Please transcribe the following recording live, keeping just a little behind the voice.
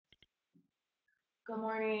Good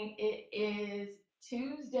morning. It is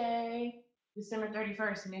Tuesday, December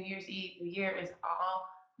 31st, New Year's Eve. The year is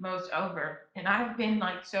almost over. And I've been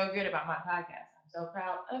like so good about my podcast. I'm so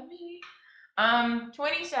proud of me.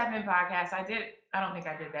 27 podcasts. I don't think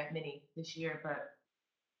I did that many this year, but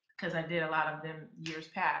because I did a lot of them years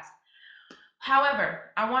past.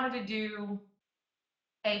 However, I wanted to do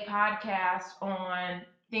a podcast on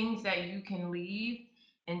things that you can leave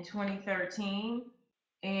in 2013.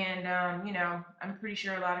 And, I'm pretty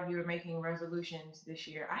sure a lot of you are making resolutions this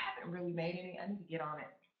year. I haven't really made any. I need to get on it.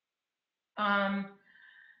 Um,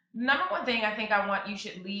 Number one thing I think I want you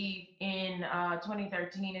should leave in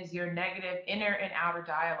 2013 is your negative inner and outer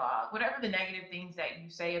dialogue. Whatever the negative things that you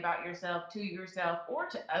say about yourself, to yourself, or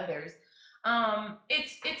to others,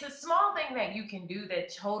 it's a small thing that you can do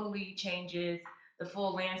that totally changes the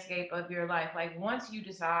full landscape of your life. Like once you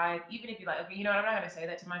decide, even if you're like, okay, you know what, I'm not going to say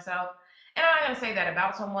that to myself. And I'm not going to say that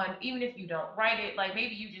about someone, even if you don't write it. Like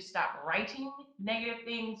maybe you just stop writing negative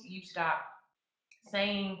things. You stop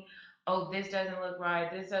saying, oh, this doesn't look right,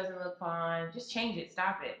 this doesn't look fine, just change it,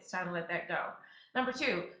 stop it. It's time to let that go. Number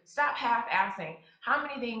two, stop half assing. How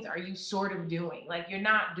many things are you sort of doing? Like you're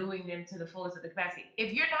not doing them to the fullest of the capacity.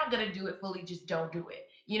 If you're not going to do it fully, just don't do it.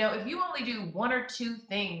 If you only do one or two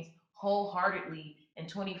things wholeheartedly in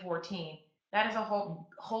 2014, that is a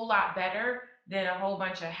whole lot better than a whole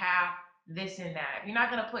bunch of half this and that. If you're not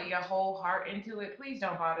going to put your whole heart into it, please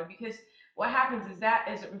don't bother because what happens is that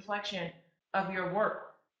is a reflection of your work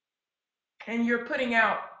and you're putting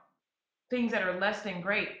out things that are less than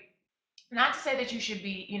great. Not to say that you should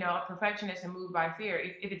be, a perfectionist and moved by fear.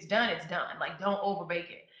 If it's done, it's done. Like, don't overbake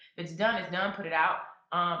it. If it's done, it's done. Put it out,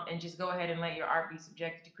 and just go ahead and let your art be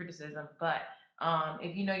subjected to criticism. But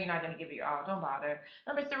if you know you're not going to give it your all, don't bother.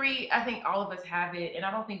 Number three, I think all of us have it, and I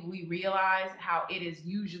don't think we realize how it is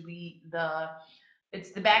usually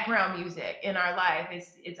it's the background music in our life.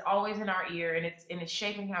 It's always in our ear, and it's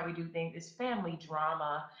shaping how we do things. It's family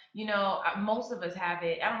drama. Most of us have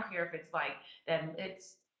it. I don't care if it's like that.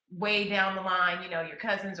 It's way down the line. Your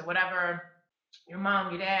cousins or whatever, your mom,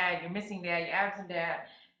 your dad, your missing dad, your absent dad,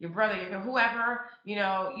 your brother, your whoever, you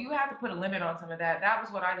have to put a limit on some of that. That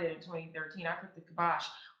was what I did in 2013. I put the kibosh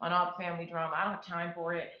on all the family drama. I don't have time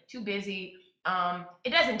for it. Too busy.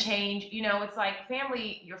 It doesn't change. It's like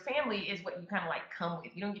family. Your family is what you kind of like come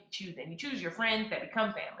with. You don't get to choose them. You choose your friends that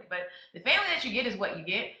become family, but the family that you get is what you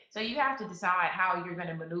get. So you have to decide how you're going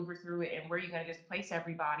to maneuver through it and where you're going to just place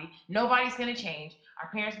everybody. Nobody's going to change. Our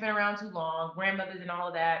parents have been around too long, grandmothers and all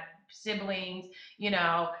of that, siblings,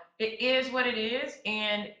 it is what it is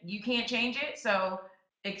and you can't change it. So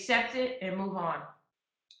accept it and move on.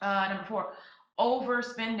 Number four,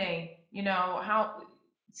 overspending. How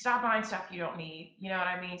stop buying stuff you don't need. You know what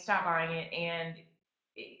I mean? Stop buying it. And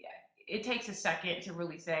it, it takes a second to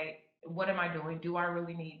really say, what am I doing? Do I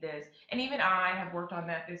really need this? And even I have worked on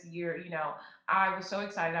that this year. I was so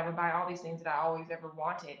excited I would buy all these things that I always ever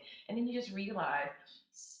wanted. And then you just realize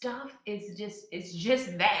stuff is just it's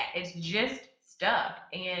just that. It's just stuff.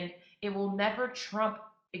 And it will never trump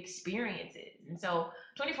experiences. And so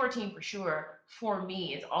 2014 for sure for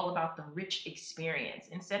me is all about the rich experience.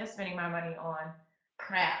 Instead of spending my money on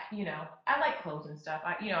crap, I like clothes and stuff.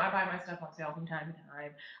 I buy my stuff on sale from time to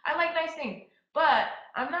time. I like nice things, but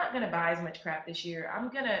I'm not gonna buy as much crap this year. I'm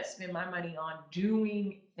gonna spend my money on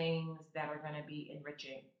doing things that are gonna be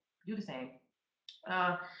enriching. Do the same.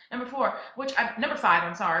 Uh, number five,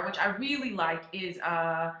 I'm sorry, which I really like is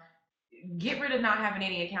get rid of not having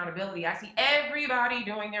any accountability. I see everybody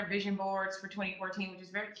doing their vision boards for 2014, which is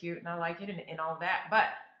very cute, and I like it and all that. But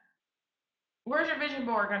where's your vision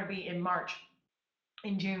board going to be in March,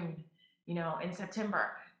 in June, in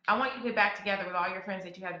September? I want you to get back together with all your friends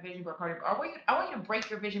that you have the vision board party. I want you to break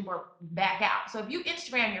your vision board back out. So if you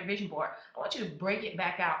Instagram your vision board, I want you to break it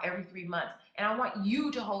back out every 3 months. And I want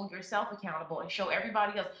you to hold yourself accountable and show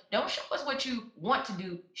everybody else. Don't show us what you want to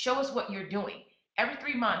do. Show us what you're doing. Every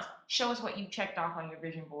 3 months, show us what you checked off on your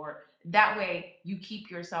vision board. That way you keep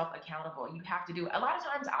yourself accountable. You have to do it. A lot of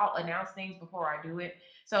times I'll announce things before I do it.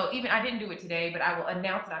 So even I didn't do it today, but I will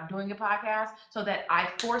announce that I'm doing a podcast so that I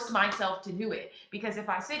force myself to do it. Because if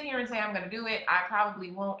I sit here and say I'm going to do it, I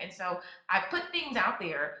probably won't. And so I put things out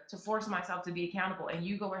there to force myself to be accountable, and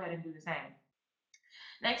you go ahead and do the same.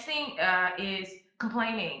 Next thing is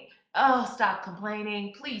complaining. Oh, stop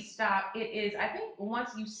complaining! Please stop. It is. I think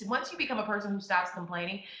once you become a person who stops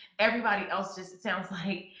complaining, everybody else just it sounds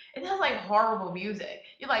like horrible music.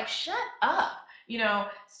 You're like, shut up.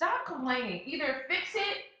 Stop complaining. Either fix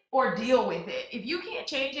it or deal with it. If you can't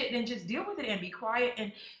change it, then just deal with it and be quiet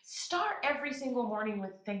and start every single morning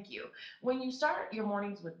with thank you. When you start your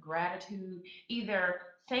mornings with gratitude, either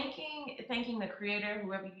thanking the creator,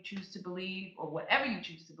 whoever you choose to believe or whatever you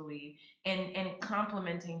choose to believe, and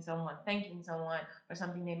complimenting someone, thanking someone for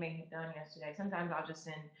something they may have done yesterday. Sometimes I'll just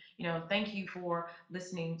send, thank you for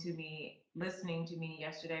listening to me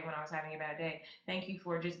yesterday when I was having a bad day. Thank you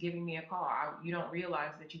for just giving me a call. You don't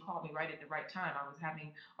realize that you called me right at the right time. I was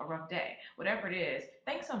having a rough day. Whatever it is,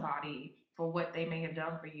 thank somebody for what they may have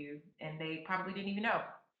done for you and they probably didn't even know.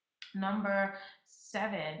 Number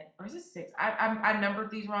 7, or is it 6? I numbered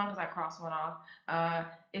these wrong because I crossed one off. Uh,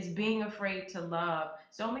 is being afraid to love.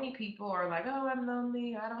 So many people are like, oh, I'm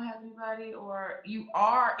lonely. I don't have anybody. Or you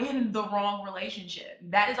are in the wrong relationship.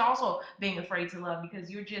 That is also being afraid to love because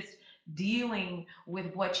you're just dealing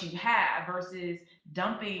with what you have versus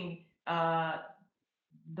dumping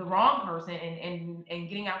the wrong person and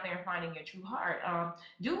getting out there and finding your true heart.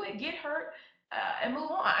 Do it, get hurt, and move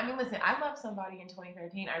on. I mean, listen, I loved somebody in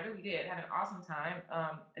 2013. I really did. Had an awesome time,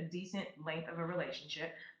 a decent length of a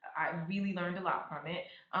relationship. I really learned a lot from it.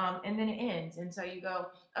 And then it ends. And so you go,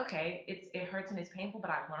 okay, it hurts and it's painful, but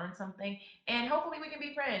I've learned something. And hopefully we can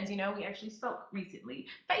be friends. We actually spoke recently.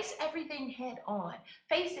 Face everything head on.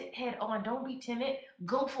 Face it head on. Don't be timid.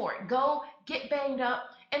 Go for it. Go get banged up.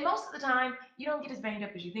 And most of the time, you don't get as banged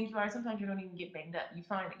up as you think you are. Sometimes you don't even get banged up. You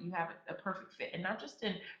find that you have a perfect fit, and not just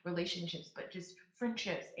in relationships, but just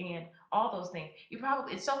friendships and all those things.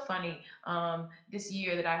 It's so funny this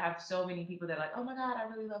year that I have so many people that are like, oh my God, I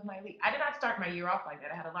really love my league. I did not start my year off like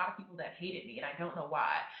that. I had a lot of people that hated me, and I don't know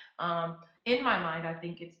why. In my mind, I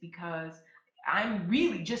think it's because I'm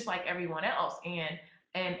really just like everyone else,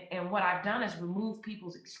 and what I've done is remove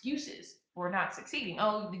people's excuses for not succeeding.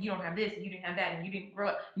 Oh, you don't have this, you didn't have that, and you didn't grow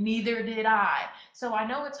up. Neither did I. So I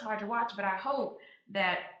know it's hard to watch, but I hope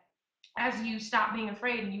that as you stop being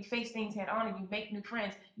afraid and you face things head on and you make new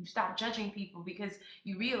friends, you stop judging people because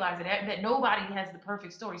you realize that nobody has the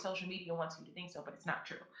perfect story. Social media wants you to think so, but it's not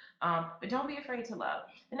true. But don't be afraid to love.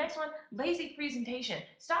 The next one, lazy presentation.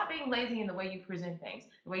 Stop being lazy in the way you present things,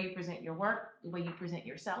 the way you present your work, the way you present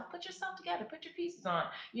yourself. Put yourself together, put your pieces on.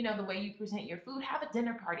 The way you present your food. Have a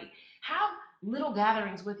dinner party. Have little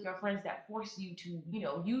gatherings with your friends that force you to,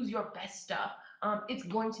 use your best stuff. It's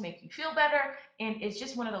going to make you feel better, and it's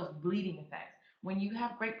just one of those bleeding effects. When you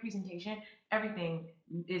have great presentation, everything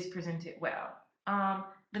is presented well.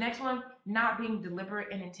 The next one, not being deliberate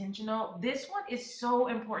and intentional. This one is so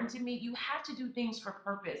important to me. You have to do things for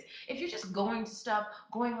purpose. If you're just going to stuff,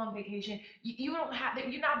 going on vacation, you don't have,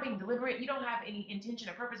 you're not being deliberate. You don't have any intention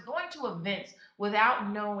or purpose. Going to events without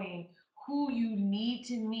knowing who you need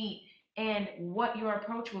to meet and what your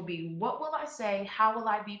approach will be. What will I say? How will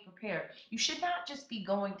I be prepared? You should not just be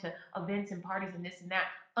going to events and parties and this and that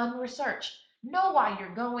unresearched. Know why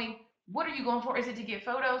you're going. What are you going for? Is it to get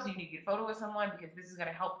photos? Do you need to get a photo with someone because this is going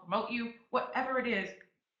to help promote you? Whatever it is,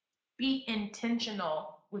 be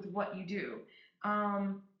intentional with what you do.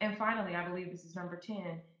 And finally, I believe this is number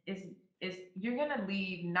 10, is is you're going to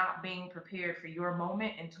leave not being prepared for your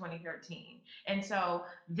moment in 2013. And so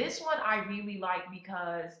this one I really like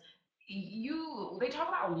because they talk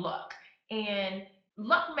about luck, and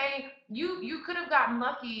luck may you could have gotten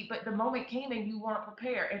lucky, but the moment came and you weren't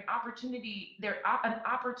prepared. An opportunity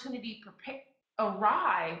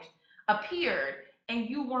arrived, appeared, and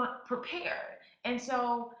you weren't prepared. And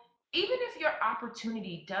so even if your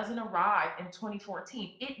opportunity doesn't arrive in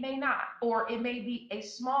 2014, it may not, or it may be a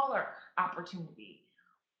smaller opportunity.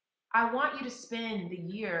 I want you to spend the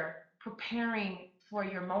year preparing for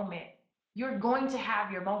your moment. You're going to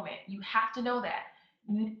have your moment. You have to know that.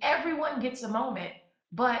 Everyone gets a moment,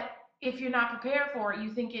 but if you're not prepared for it,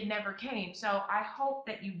 you think it never came. So I hope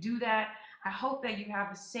that you do that. I hope that you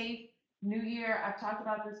have a safe new year. I've talked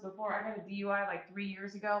about this before. I got a DUI like 3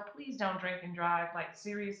 years ago. Please don't drink and drive. Like,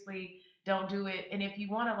 seriously, don't do it. And if you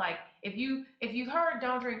want to, like, if you've heard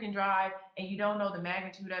don't drink and drive and you don't know the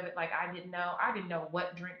magnitude of it, like I didn't know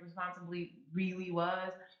what drink responsibly really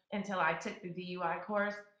was until I took the DUI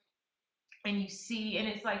course. And you see, and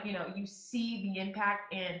it's like, you see the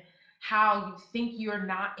impact in how you think you're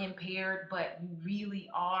not impaired, but you really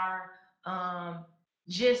are.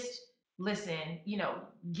 Just listen,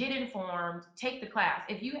 get informed, take the class.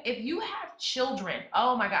 If you have children,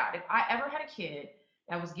 oh my God, if I ever had a kid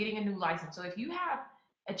that was getting a new license. So if you have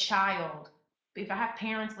a child, if I have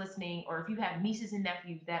parents listening, or if you have nieces and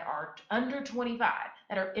nephews that are under 25,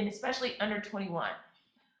 and especially under 21,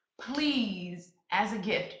 please, as a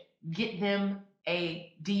gift, get them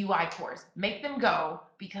a DUI course. Make them go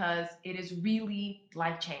because it is really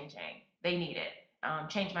life changing. They need it.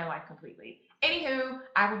 Changed my life completely. Anywho,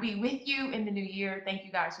 I will be with you in the new year. Thank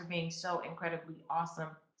you guys for being so incredibly awesome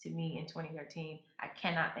to me in 2013. I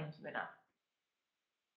cannot thank you enough.